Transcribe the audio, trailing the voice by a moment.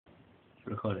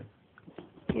Recording.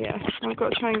 Yeah, I've got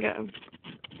to try and get him.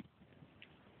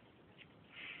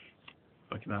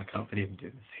 Fucking hell, I can't even do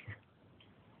this thing.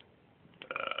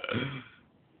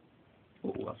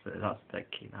 Oh, that's dead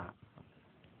key, that.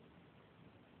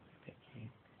 Dead key.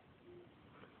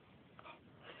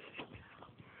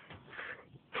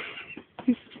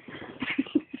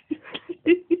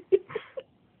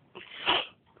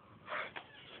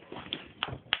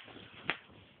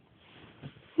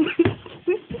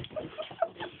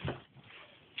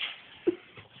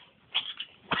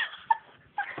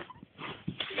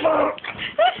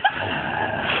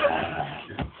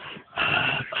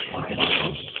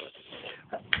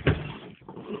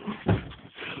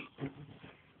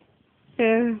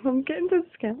 Yeah, I'm getting so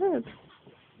scared.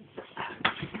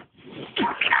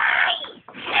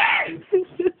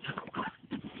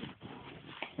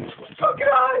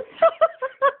 Fucking eye!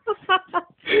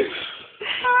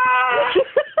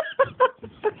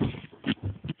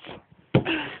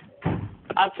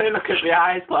 I'd say look at the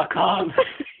eyes, but I can't.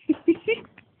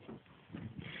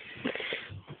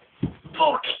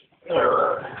 Fuck!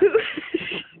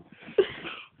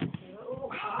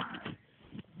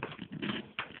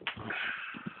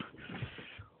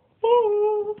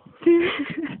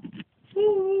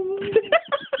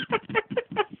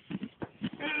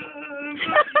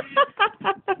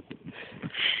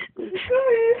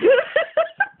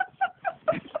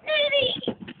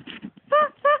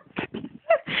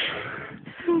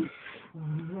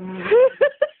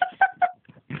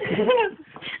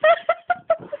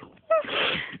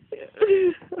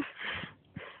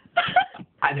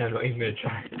 I know, I'm not even going to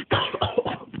try.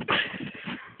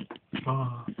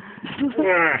 Oh.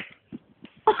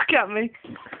 Look at me.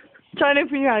 Try and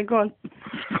open your eye, go on.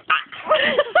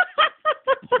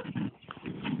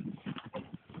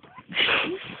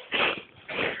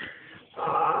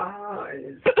 Ah,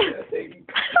 it's hurting.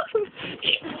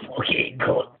 Fucking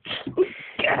cunt.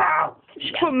 Get out.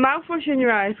 Just put mouthwash in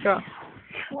your eyes, Scott.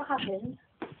 What happened?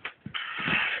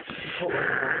 What?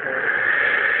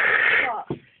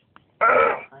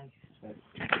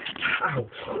 Ow.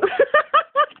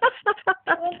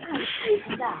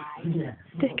 Yeah.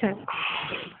 Dickhead.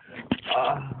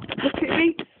 Ah. Look at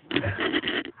me.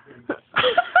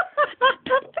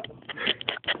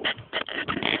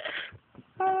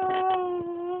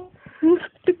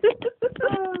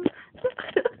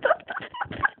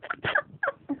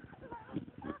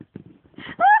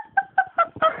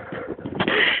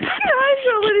 Eyes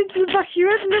rolling into the back of your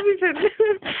head and everything.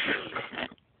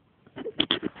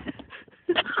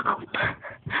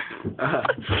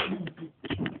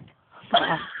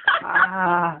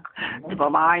 The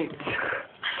light.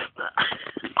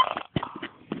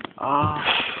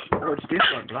 What's this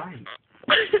one, light?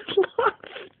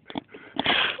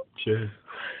 Cheers.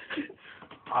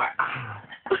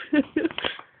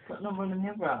 Got no one in the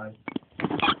other eye.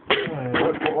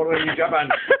 What are you jabbing?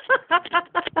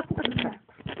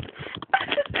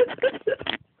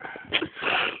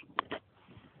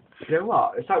 You know what?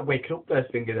 It's like waking up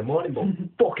first thing in the morning, but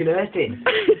fucking hurting.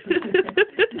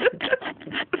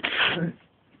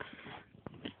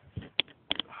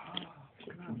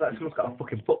 Like someone's got a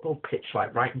fucking football pitch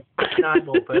like right in the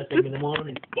eyeball first thing in the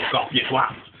morning. Fuck off, you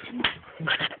twat.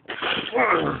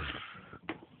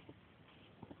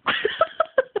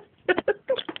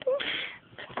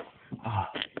 Oh,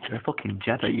 you're a fucking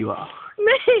jeddah, you are.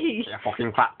 Me? You're a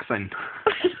fucking faxon.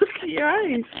 Look at your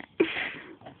eyes.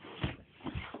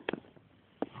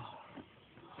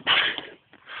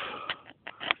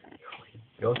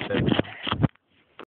 Your turn.